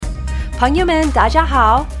朋友们，大家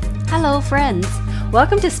好 Hello, friends.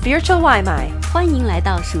 Welcome to Spiritual 外卖欢迎来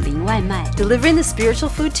到属灵外卖。Delivering the spiritual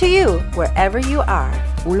food to you wherever you are.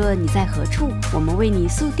 无论你在何处，我们为你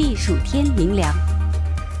速递属天灵粮。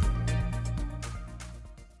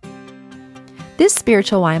This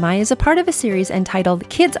Spiritual 外卖 is a part of a series entitled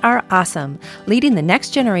Kids Are Awesome, Leading the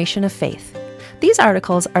Next Generation of Faith. These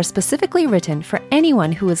articles are specifically written for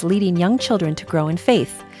anyone who is leading young children to grow in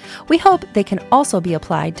faith. We hope they can also be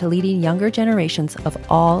applied to leading younger generations of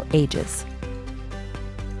all ages.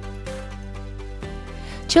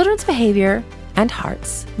 Children's behavior and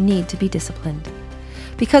hearts need to be disciplined.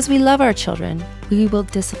 Because we love our children, we will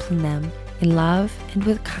discipline them in love and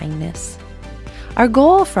with kindness. Our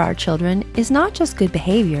goal for our children is not just good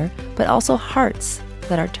behavior, but also hearts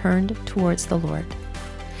that are turned towards the Lord.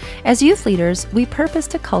 As youth leaders, we purpose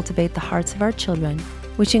to cultivate the hearts of our children,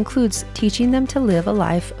 which includes teaching them to live a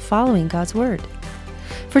life following God's Word.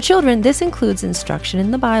 For children, this includes instruction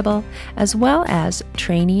in the Bible, as well as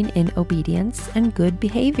training in obedience and good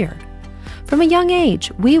behavior. From a young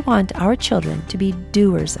age, we want our children to be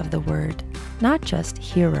doers of the Word, not just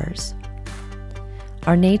hearers.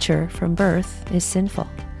 Our nature from birth is sinful.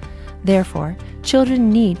 Therefore,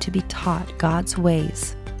 children need to be taught God's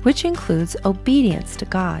ways, which includes obedience to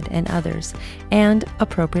God and others, and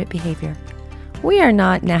appropriate behavior. We are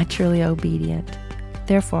not naturally obedient.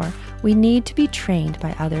 Therefore, we need to be trained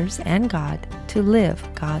by others and God to live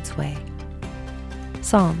God's way.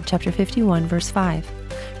 Psalm chapter 51, verse 5.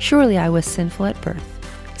 Surely I was sinful at birth,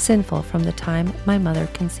 sinful from the time my mother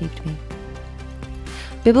conceived me.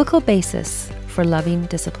 Biblical basis for loving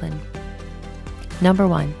discipline. Number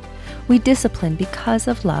 1, we discipline because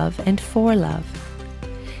of love and for love.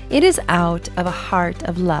 It is out of a heart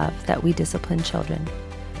of love that we discipline children.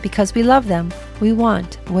 Because we love them, we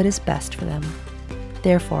want what is best for them.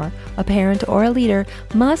 Therefore, a parent or a leader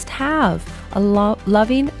must have a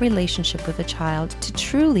loving relationship with a child to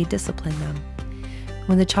truly discipline them.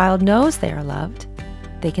 When the child knows they are loved,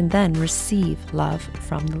 they can then receive love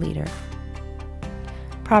from the leader.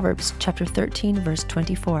 Proverbs chapter 13, verse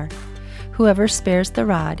 24. Whoever spares the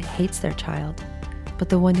rod hates their child, but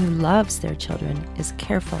the one who loves their children is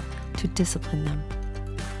careful to discipline them.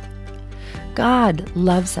 God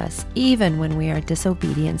loves us even when we are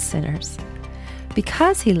disobedient sinners.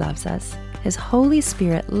 Because He loves us, His Holy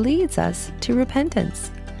Spirit leads us to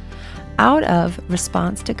repentance. Out of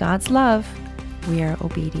response to God's love, we are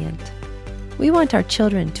obedient. We want our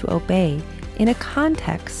children to obey in a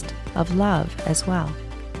context of love as well.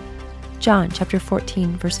 John chapter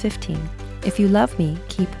 14, verse 15. If you love me,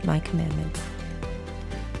 keep my commandments.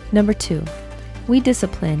 Number 2, we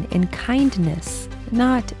discipline in kindness,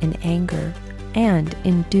 not in anger, and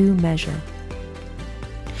in due measure.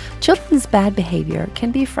 Children's bad behavior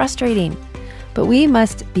can be frustrating, but we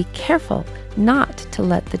must be careful not to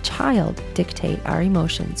let the child dictate our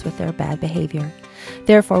emotions with their bad behavior.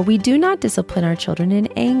 Therefore, we do not discipline our children in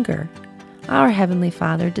anger. Our Heavenly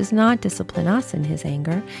Father does not discipline us in His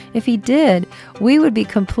anger. If He did, we would be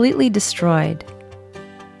completely destroyed.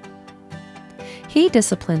 He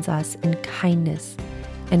disciplines us in kindness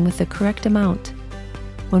and with the correct amount.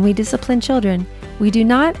 When we discipline children, we do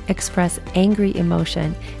not express angry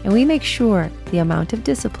emotion, and we make sure the amount of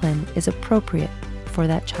discipline is appropriate for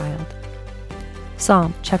that child.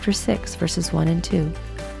 Psalm chapter 6, verses 1 and 2.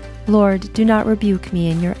 Lord, do not rebuke me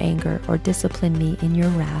in your anger or discipline me in your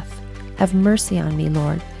wrath. Have mercy on me,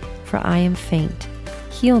 Lord, for I am faint.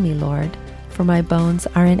 Heal me, Lord, for my bones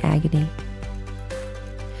are in agony.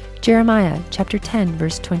 Jeremiah chapter 10,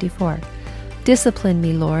 verse 24. Discipline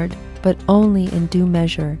me, Lord, but only in due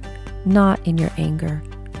measure, not in your anger,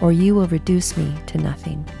 or you will reduce me to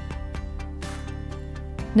nothing.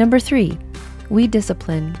 Number 3, we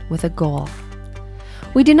discipline with a goal.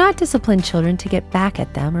 We do not discipline children to get back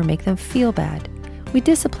at them or make them feel bad. We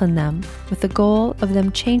discipline them with the goal of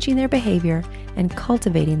them changing their behavior and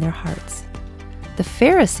cultivating their hearts. The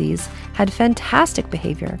Pharisees had fantastic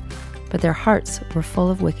behavior, but their hearts were full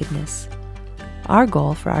of wickedness. Our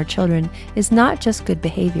goal for our children is not just good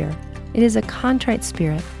behavior. It is a contrite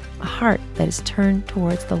spirit, a heart that is turned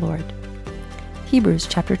towards the Lord. Hebrews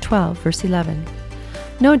chapter 12, verse 11.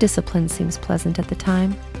 No discipline seems pleasant at the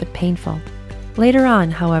time, but painful. Later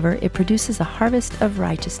on, however, it produces a harvest of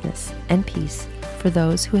righteousness and peace for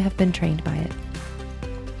those who have been trained by it.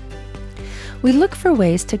 We look for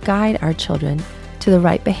ways to guide our children to the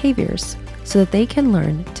right behaviors so that they can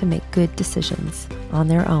learn to make good decisions on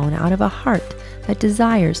their own out of a heart that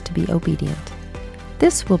desires to be obedient.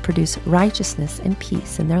 This will produce righteousness and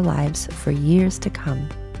peace in their lives for years to come.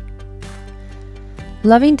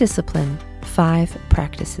 Loving discipline, 5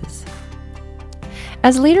 practices.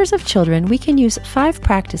 As leaders of children, we can use 5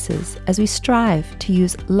 practices as we strive to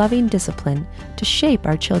use loving discipline to shape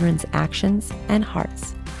our children's actions and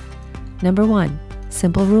hearts. Number 1,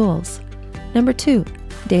 simple rules. Number 2,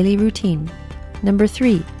 daily routine. Number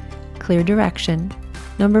 3, clear direction.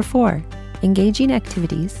 Number 4, engaging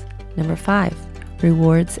activities. Number 5,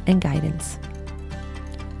 rewards and guidance.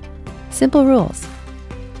 Simple rules.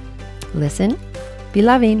 Listen, be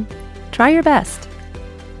loving, try your best.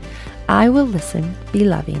 I will listen, be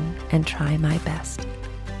loving, and try my best.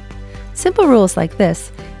 Simple rules like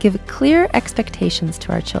this give clear expectations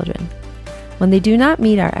to our children. When they do not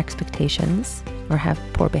meet our expectations or have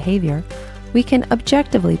poor behavior, we can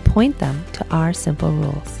objectively point them to our simple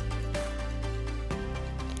rules.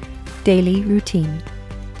 Daily routine.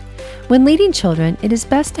 When leading children, it is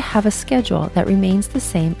best to have a schedule that remains the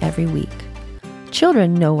same every week.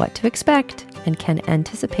 Children know what to expect and can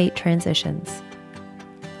anticipate transitions.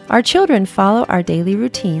 Our children follow our daily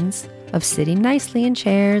routines of sitting nicely in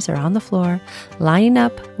chairs or on the floor, lining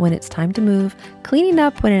up when it's time to move, cleaning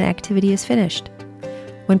up when an activity is finished.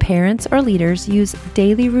 When parents or leaders use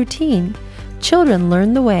daily routine, children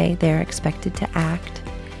learn the way they are expected to act,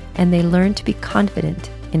 and they learn to be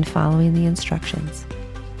confident in following the instructions.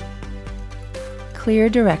 Clear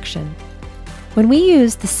direction. When we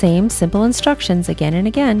use the same simple instructions again and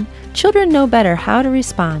again, children know better how to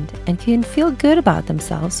respond and can feel good about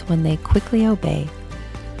themselves when they quickly obey.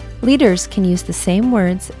 Leaders can use the same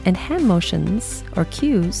words and hand motions or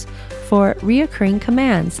cues for reoccurring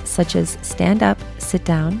commands such as stand up, sit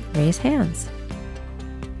down, raise hands.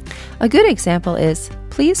 A good example is,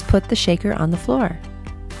 please put the shaker on the floor.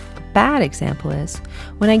 A bad example is,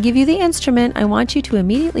 when I give you the instrument, I want you to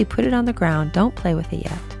immediately put it on the ground. Don't play with it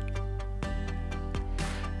yet.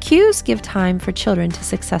 Cues give time for children to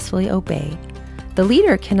successfully obey. The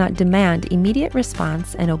leader cannot demand immediate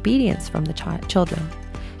response and obedience from the children.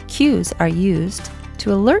 Cues are used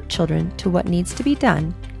to alert children to what needs to be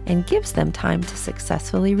done and gives them time to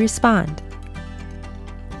successfully respond.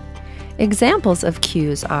 Examples of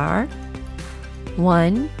cues are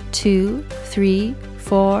 1, 2, 3,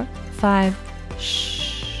 4, 5,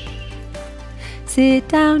 shh. Sit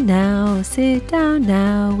down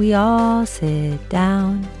now, we all sit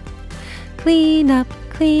down. Clean up,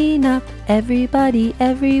 everybody,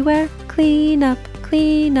 everywhere. Clean up,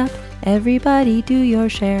 everybody, do your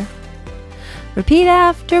share. Repeat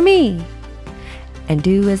after me, and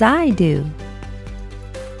do as I do.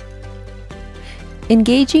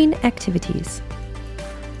 Engaging activities.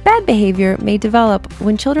 Bad behavior may develop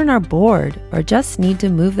when children are bored or just need to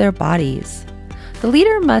move their bodies. The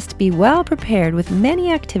leader must be well prepared with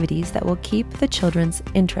many activities that will keep the children's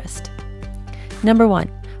interest. Number 1,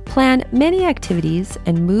 plan many activities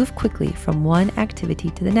and move quickly from one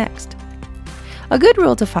activity to the next. A good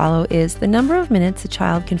rule to follow is the number of minutes a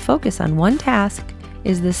child can focus on one task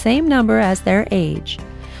is the same number as their age.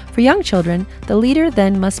 For young children, the leader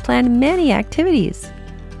then must plan many activities.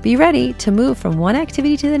 Be ready to move from one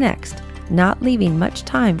activity to the next, not leaving much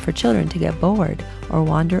time for children to get bored or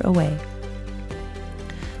wander away.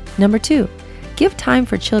 Number 2, give time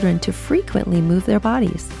for children to frequently move their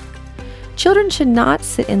bodies. Children should not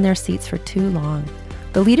sit in their seats for too long.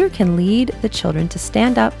 The leader can lead the children to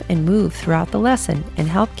stand up and move throughout the lesson and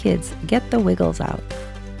help kids get the wiggles out.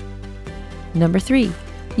 Number 3,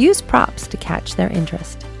 use props to catch their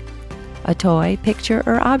interest. A toy, picture,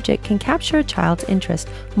 or object can capture a child's interest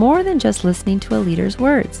more than just listening to a leader's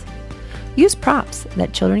words. Use props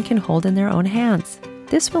that children can hold in their own hands.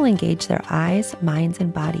 This will engage their eyes, minds,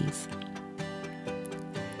 and bodies.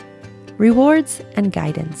 Rewards and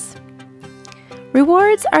guidance.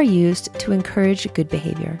 Rewards are used to encourage good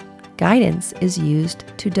behavior. Guidance is used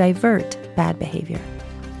to divert bad behavior.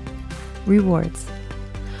 Rewards.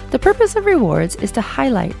 The purpose of rewards is to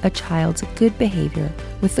highlight a child's good behavior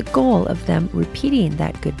with the goal of them repeating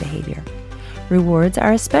that good behavior. Rewards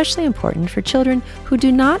are especially important for children who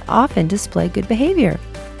do not often display good behavior.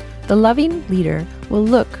 The loving leader will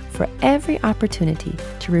look for every opportunity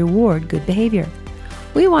to reward good behavior.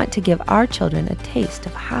 We want to give our children a taste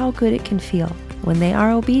of how good it can feel when they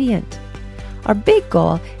are obedient. Our big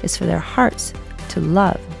goal is for their hearts to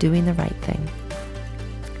love doing the right thing.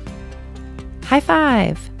 High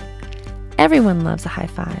five! Everyone loves a high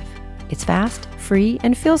five. It's fast, free,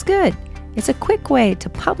 and feels good. It's a quick way to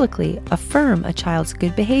publicly affirm a child's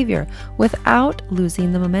good behavior without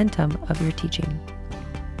losing the momentum of your teaching.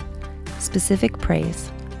 Specific praise.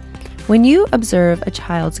 When you observe a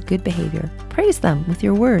child's good behavior, praise them with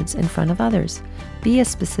your words in front of others. Be as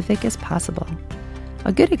specific as possible.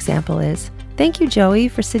 A good example is, "Thank you, Joey,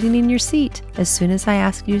 for sitting in your seat as soon as I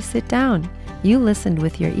asked you to sit down. You listened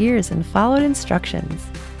with your ears and followed instructions.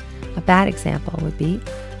 A bad example would be,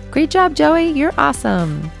 "Great job, Joey, you're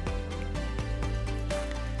awesome."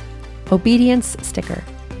 Obedience sticker.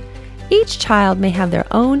 Each child may have their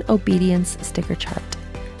own obedience sticker chart.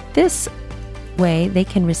 This way, they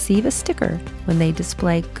can receive a sticker when they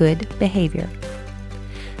display good behavior.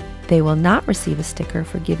 They will not receive a sticker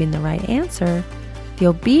for giving the right answer. The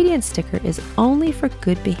obedience sticker is only for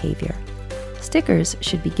good behavior. Stickers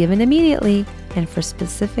should be given immediately and for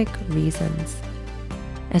specific reasons.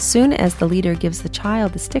 As soon as the leader gives the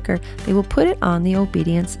child the sticker, they will put it on the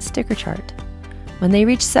obedience sticker chart. When they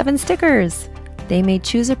reach 7 stickers, they may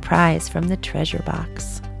choose a prize from the treasure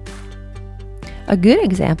box. A good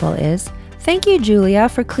example is, "Thank you, Julia,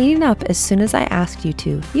 for cleaning up as soon as I asked you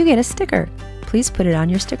to. You get a sticker. Please put it on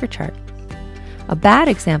your sticker chart." A bad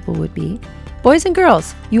example would be, "Boys and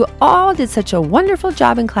girls, you all did such a wonderful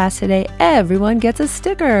job in class today. Everyone gets a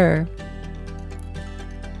sticker."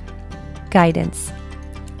 Guidance.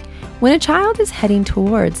 When a child is heading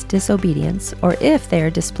towards disobedience, or if they are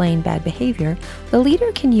displaying bad behavior, the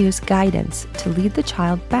leader can use guidance to lead the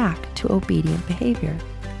child back to obedient behavior.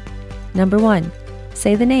 Number 1,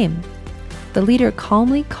 say the name. The leader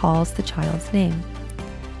calmly calls the child's name.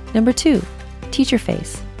 Number 2, teacher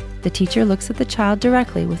face. The teacher looks at the child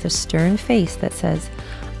directly with a stern face that says,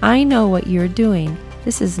 "I know what you're doing.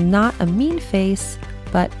 This is not a mean face,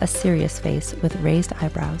 but a serious face with raised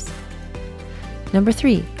eyebrows." Number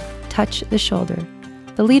 3, touch the shoulder.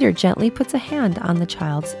 The leader gently puts a hand on the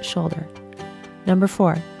child's shoulder. Number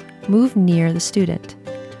 4, move near the student.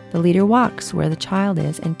 The leader walks where the child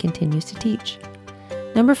is and continues to teach.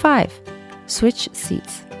 Number 5, switch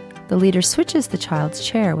seats. The leader switches the child's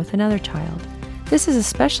chair with another child. This is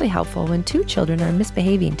especially helpful when 2 children are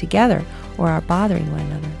misbehaving together or are bothering one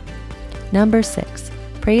another. Number 6,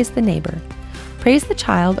 praise the neighbor. Praise the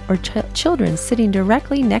child or children sitting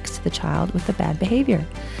directly next to the child with the bad behavior.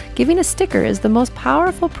 Giving a sticker is the most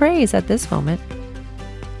powerful praise at this moment.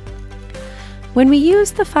 When we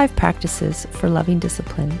use the 5 practices for loving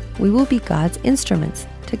discipline, we will be God's instruments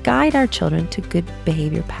to guide our children to good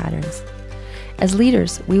behavior patterns. As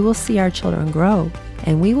leaders, we will see our children grow,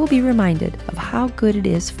 and we will be reminded of how good it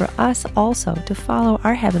is for us also to follow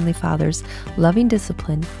our Heavenly Father's loving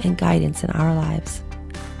discipline and guidance in our lives.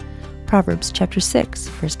 Proverbs chapter 6,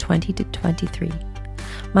 verse 20 to 23.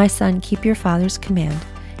 "My son, keep your father's command,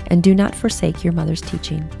 and do not forsake your mother's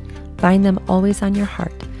teaching. Bind them always on your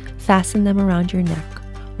heart. Fasten them around your neck.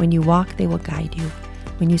 When you walk, they will guide you.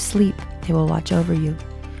 When you sleep, they will watch over you.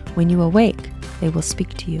 When you awake, they will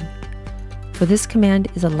speak to you. For this command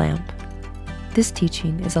is a lamp. This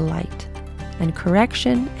teaching is a light, and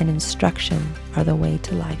correction and instruction are the way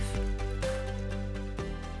to life."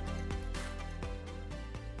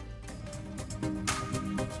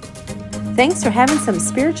 Thanks for having some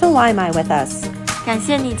spiritual Waimai with us. 感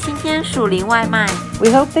谢你今天属灵外卖， We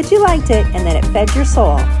hope that you liked it and that it fed your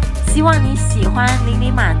soul. 希望你喜欢，灵里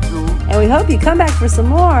满足， And we hope you come back for some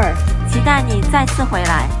more. 期待你再次回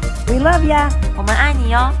来。 We love ya. 我们爱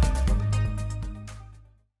你哟。